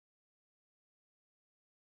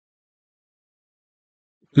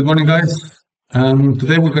Good morning, guys.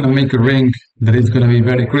 Today we're going to make a ring that is going to be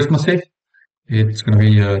very Christmassy. It's going to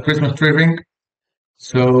be a Christmas tree ring.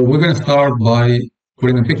 So we're going to start by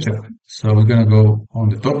putting a picture. So we're going to go on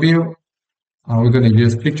the top view and we're going to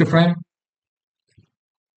use picture frame.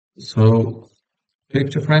 So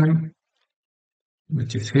picture frame,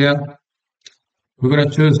 which is here. We're going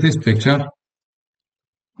to choose this picture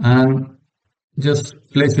and just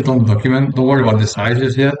place it on the document. Don't worry about the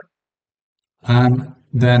sizes yet. And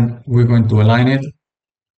then we're going to align it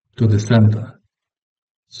to the center.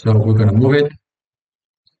 So we're going to move it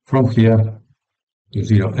from here to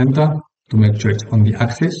 0, enter, to make sure it's on the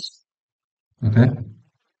axis. Okay.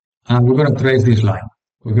 And we're going to trace this line.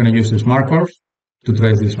 We're going to use this marker to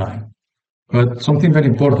trace this line. But something very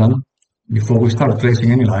important, before we start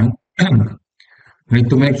tracing any line, we need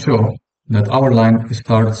to make sure that our line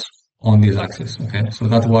starts on this axis. Okay. So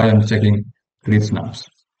that's why I'm checking grid snaps.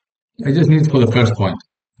 I just need for the first point.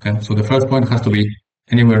 Okay, so the first point has to be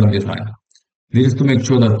anywhere on this line. This is to make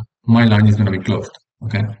sure that my line is going to be closed.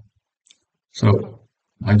 Okay, so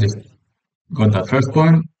I just got that first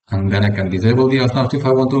point, and then I can disable the snaps if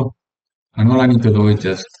I want to. And all I need to do is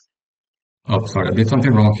just, oh, sorry, I did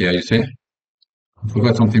something wrong here. You see, I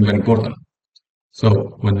forgot something very important.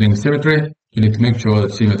 So when doing symmetry, you need to make sure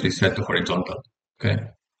that symmetry is set to horizontal. Okay,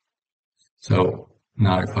 so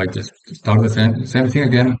now if I just start the same thing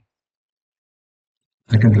again,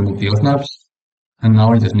 I can remove the snaps, and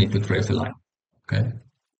now I just need to trace the line. Okay.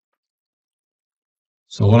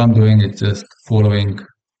 So what I'm doing is just following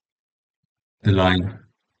the line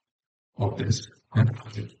of this.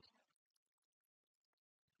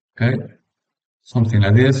 Okay. Something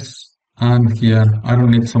like this. And here, I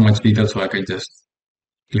don't need so much detail, so I can just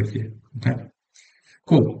click here. Okay.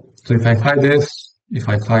 Cool. So if I hide this, if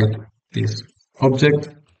I hide this object,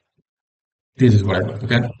 this is what I got.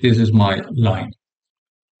 Okay. This is my line.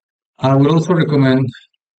 I would also recommend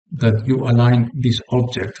that you align this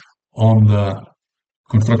object on the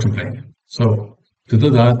construction plane. So to do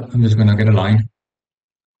that, I'm just going to get a line,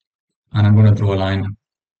 and I'm going to draw a line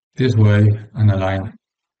this way and a line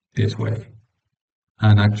this way.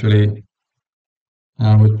 And actually,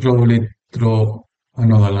 I would probably draw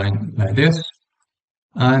another line like this,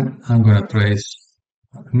 and I'm going to trace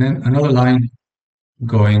another line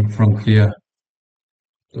going from here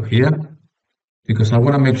to here, because I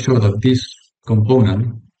want to make sure that this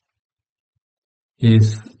component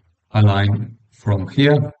is aligned from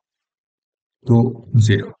here to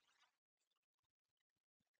 0.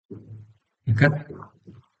 Okay,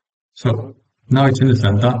 so now it's in the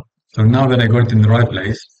center. So now that I got it in the right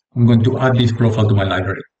place, I'm going to add this profile to my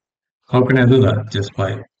library. How can I do that? Just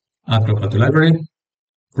by add profile to library,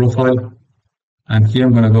 profile, and here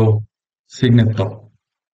I'm going to go signet top.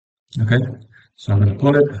 Okay, so I'm going to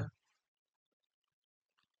call it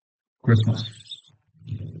Christmas.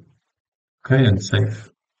 Okay, and save.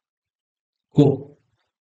 Cool.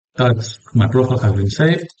 That's my profile has been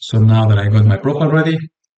saved. So now that I got my profile ready,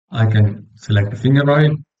 I can select the finger right.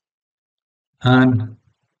 And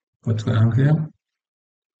what's going on here?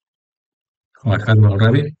 Oh, I had one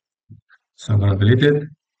already. So I'm going to delete it.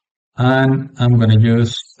 And I'm going to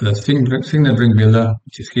use the signet ring builder,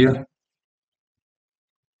 which is here.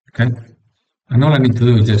 Okay. And all I need to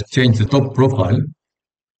do is just change the top profile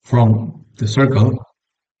from the circle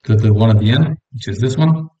to the one at the end, which is this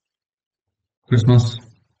one, Christmas.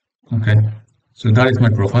 Okay, so that is my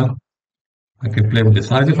profile. I can play with the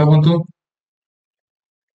size if I want to.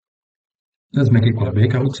 Let's make it quite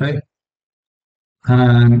big, I would say.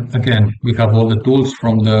 And again, we have all the tools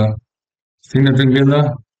from the signet ring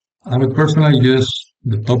builder. I would personally use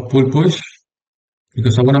the top pull push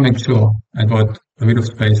because I want to make sure I got a bit of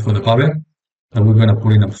space for the public that we're going to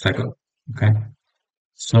put in a second. Okay.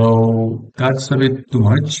 So that's a bit too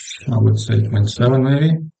much. I would say 0.7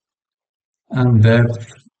 maybe. And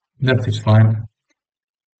depth is fine.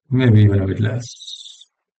 Maybe even a bit less.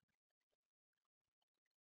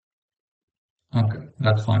 Okay,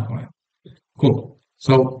 that's fine for me. Cool.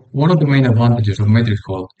 So one of the main advantages of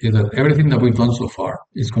MatrixGold is that everything that we've done so far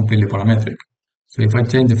is completely parametric. So if I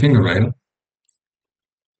change the finger rail,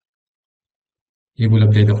 it will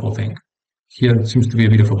update the whole thing. Here it seems to be a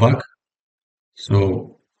bit of a bug.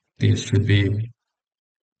 So this should be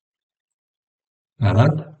like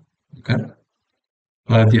that. Okay.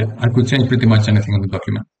 But yeah, I could change pretty much anything on the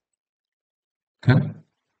document. Okay.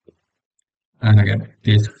 And again,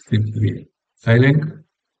 this seems to be failing.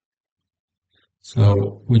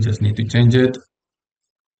 So we just need to change it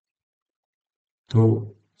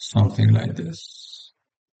to something like this.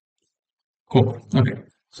 Cool. Okay.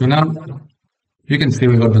 So now you can see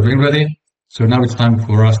we got the ring ready. So now it's time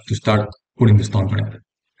for us to start putting the stone on it.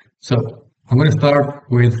 So I'm going to start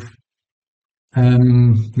with,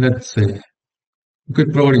 let's see, you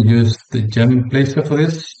could probably use the gem placer for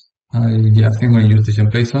this. Yeah, I think I'm going to use the gem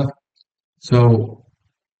placer. So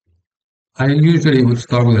I usually would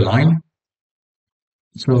start with a line.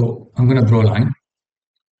 So I'm going to draw a line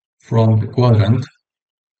from the quadrant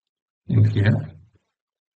in here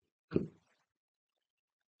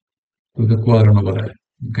to the quadrant over there.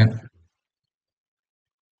 Okay.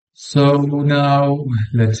 So now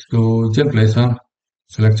let's go gem placer,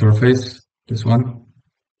 select surface, this one.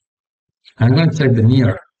 I'm going to check the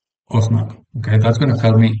near snap. Okay, that's going to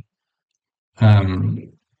help me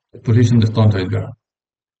position the stone right there.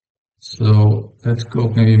 So let's go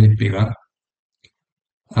maybe a bit bigger.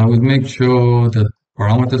 I would make sure that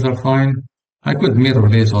parameters are fine. I could mirror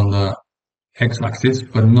this on the x-axis,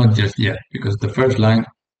 but not just yet, because the first line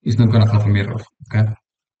is not going to have a mirror. Okay.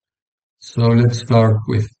 So let's start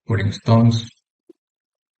with putting stones.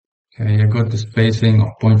 Okay, I got the spacing of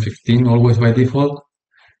 0.15 always by default.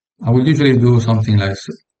 I will usually do something like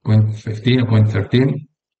 0.15 or 0.13.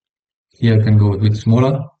 Here I can go a bit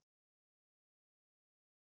smaller.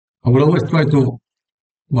 I will always try to,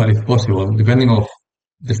 well, if possible, depending on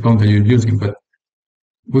the stone that you're using, but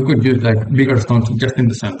we could use like bigger stones just in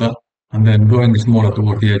the center and then going smaller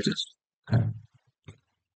toward the edges. Okay.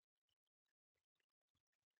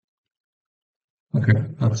 Okay,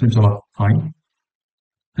 that seems about fine.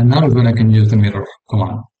 And now when I can use the mirror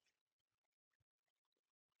command.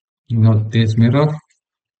 Not this mirror,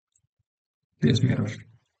 this mirror.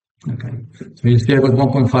 Okay. So you see I got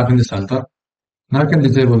 1.5 in the center. Now I can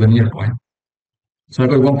disable the near point. So I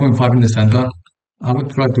got 1.5 in the center. I would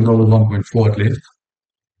try to go with 1.4 at least.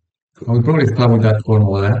 I would probably start with that corner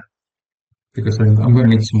over there because I'm going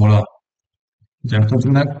to need smaller gemstones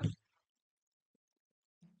in that.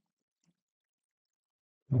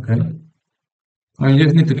 Okay. I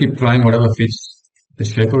just need to keep trying whatever fits the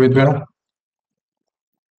shape of it better.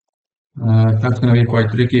 That's going to be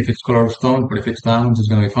quite tricky if it's color stone, but if it's diamonds, it's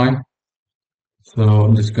going to be fine. So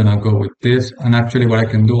I'm just going to go with this. And actually what I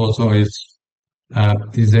can do also is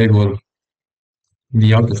disable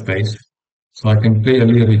the outer space. So I can play a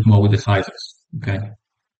little bit more with the sizes. Okay.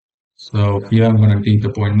 So here I'm going to need the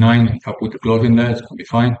 0.9. If I put the close in there, it's going to be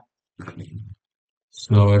fine.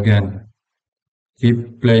 So again,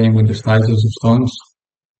 keep playing with the sizes of stones.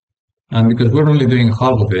 And because we're only doing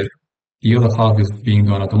half of it, the other half is being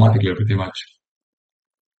done automatically pretty much.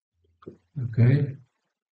 Okay.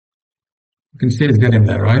 You can see it's getting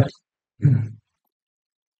there, right?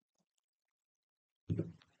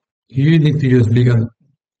 You need to use bigger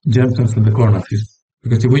gemstones in the corners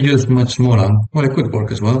because if we use much smaller, well, it could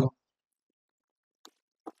work as well.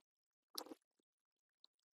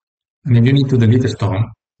 And if you need to delete a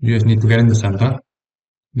stone, you just need to get in the center,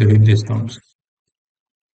 delete these stones.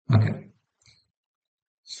 Okay.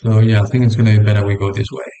 So yeah, I think it's going to be better we go this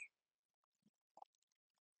way.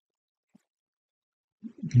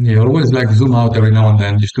 Yeah, always like zoom out every now and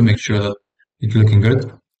then just to make sure that it's looking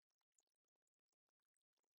good.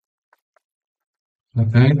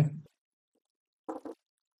 Okay.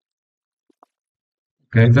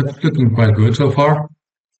 Okay, that's looking quite good so far.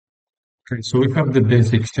 Okay, so we have the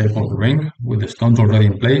basic shape of the ring with the stones already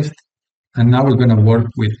in place. And now we're going to work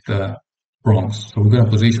with the prongs. So we're going to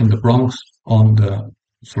position the prongs on the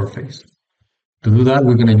surface. To do that,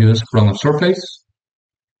 we're going to use prong on surface.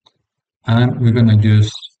 And we're going to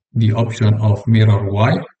use the option of mirror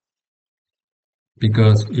Y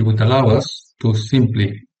because it would allow us to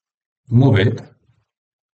simply move it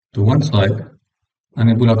to one side and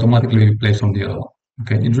it will automatically be placed on the other one.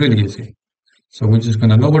 Okay, it's really easy. So we're just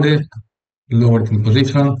going to lower it in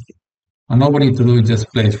position, and all we need to do is just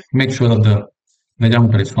make sure that the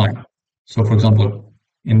diameter is fine. So for example,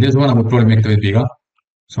 in this one, I would probably make it a bit bigger.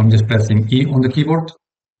 So I'm just pressing E on the keyboard.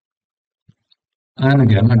 And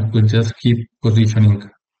again, I will just keep positioning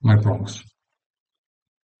my prongs.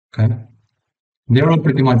 Okay. They're all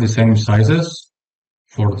pretty much the same sizes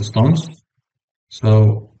for the stones.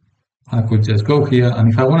 So I could just go here,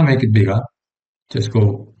 and if I want to make it bigger, just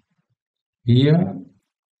go here.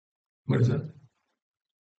 Where is it?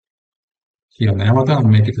 Here on the avatar and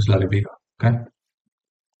make it slightly bigger. Okay.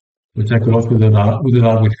 Which I could also do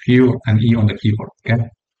that with Q and E on the keyboard. Okay.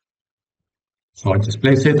 So I just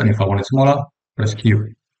place it, and if I want it smaller, press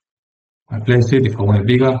Q. I place it, if I want it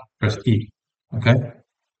bigger, press E. Okay.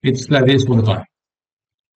 It's like this all the time.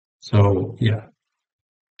 So yeah.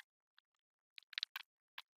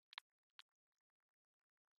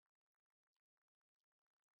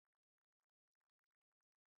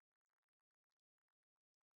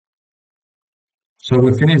 So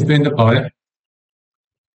we finished doing the powder.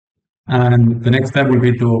 And the next step will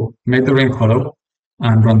be to make the ring hollow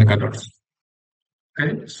and run the cutters.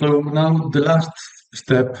 Okay, so now the last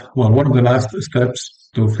step, well, one of the last steps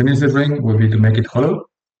to finish the ring will be to make it hollow.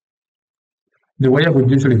 The way I would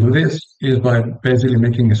usually do this is by basically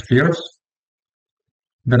making spheres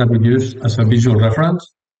that I would use as a visual reference.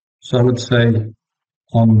 So I would say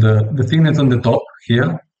on the thickness on the top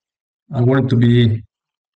here, I want it to be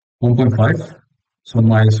 1.5. So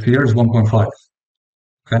my sphere is 1.5.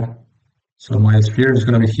 Okay, so my sphere is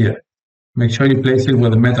going to be here. Make sure you place it where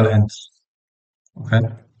the metal ends. Okay,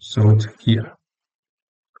 so it's here.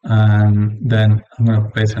 And then I'm going to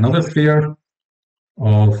place another sphere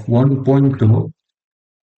of 1.2,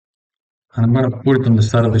 and I'm going to put it on the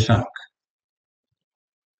side of the shank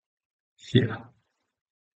here.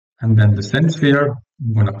 And then the same sphere,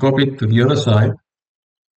 I'm going to copy it to the other side.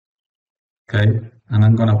 Okay, and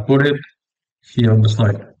I'm going to put it here on the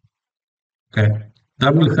side. Okay,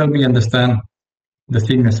 that will help me understand the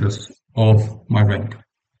thicknesses of my ring.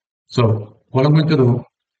 So what I'm going to do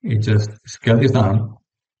is just scale this down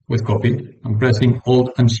with copy. I'm pressing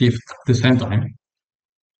Alt and Shift at the same time.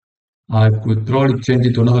 I could probably change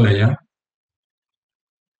it to another layer.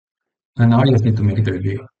 And now I just need to make it a bit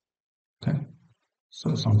bigger. Okay,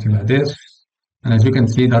 so something like this. And as you can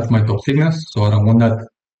see, that's my top thickness. So I don't want that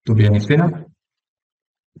to be any thinner.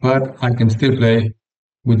 But I can still play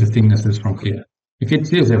with the thicknesses from here. If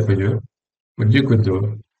it's easier for you, what you could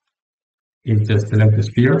do is just select the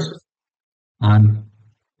spheres and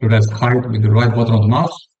press height with the right button of the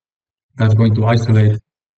mouse. That's going to isolate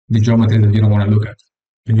the geometry that you don't want to look at,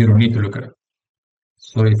 and you don't need to look at it.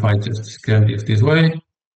 So if I just scale this way,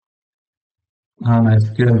 and I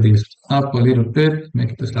scale this up a little bit,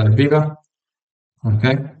 make it slightly bigger.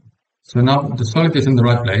 Okay, so now the solid is in the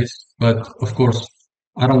right place, but of course,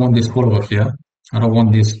 I don't want this hole over here. I don't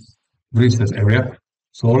want this recess area.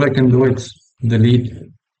 So all I can do is delete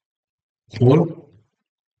hole.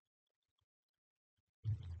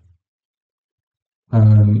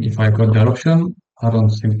 If I got that option, I don't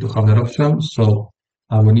seem to have that option, so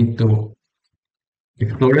I will need to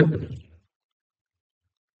explore it.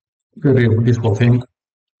 Get rid of this whole thing.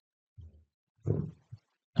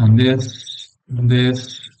 And this,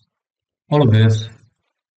 all of this.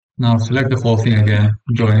 Now select the whole thing again,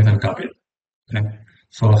 join it and copy it. Okay,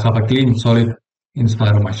 so I'll have a clean solid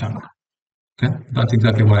inside of my shank. Okay, that's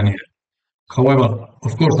exactly what I needed. However,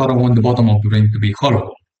 of course, I don't want the bottom of the ring to be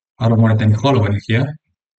hollow. I don't want it any hollow in here,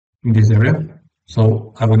 in this area.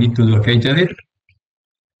 So I will need to do a cage edit.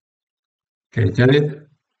 Cage edit.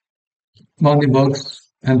 Bounding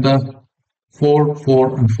box, enter. 4,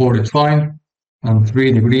 4, and 4 is fine. And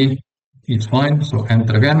 3 degree is fine. So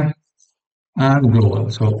enter again. And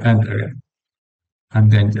global, so enter again.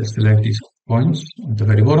 And then just select these points at the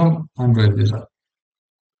very bottom and raise this up.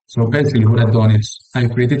 So basically what I've done is I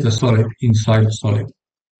created a solid inside solid,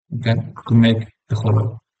 okay, to make the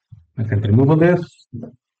hollow. I can remove all this,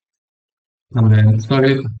 and then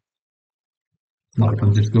solid. Now I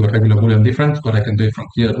can just do a regular Boolean difference, but I can do it from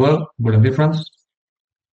here as well, Boolean difference.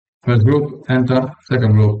 First group, enter,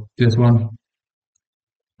 second group, this one.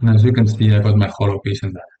 And as you can see, I got my hollow piece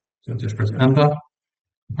in there. So just press enter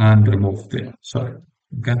and remove the solid,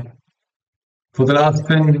 okay. For the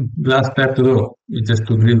last step to do is just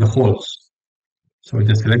to drill the holes. So we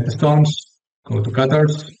just select the stones, go to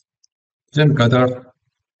cutters, gem cutter,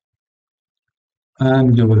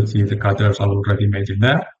 and you will see the cutters are already made in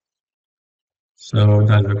there. So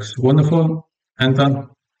that looks wonderful. Enter.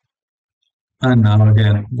 And now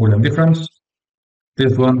again, Boolean difference.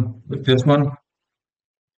 This one with this one.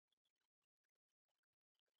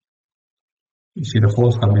 You see the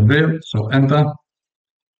holes have been drilled, so enter.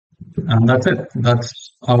 And that's it.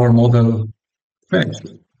 That's our model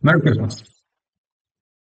finished. Merry Christmas.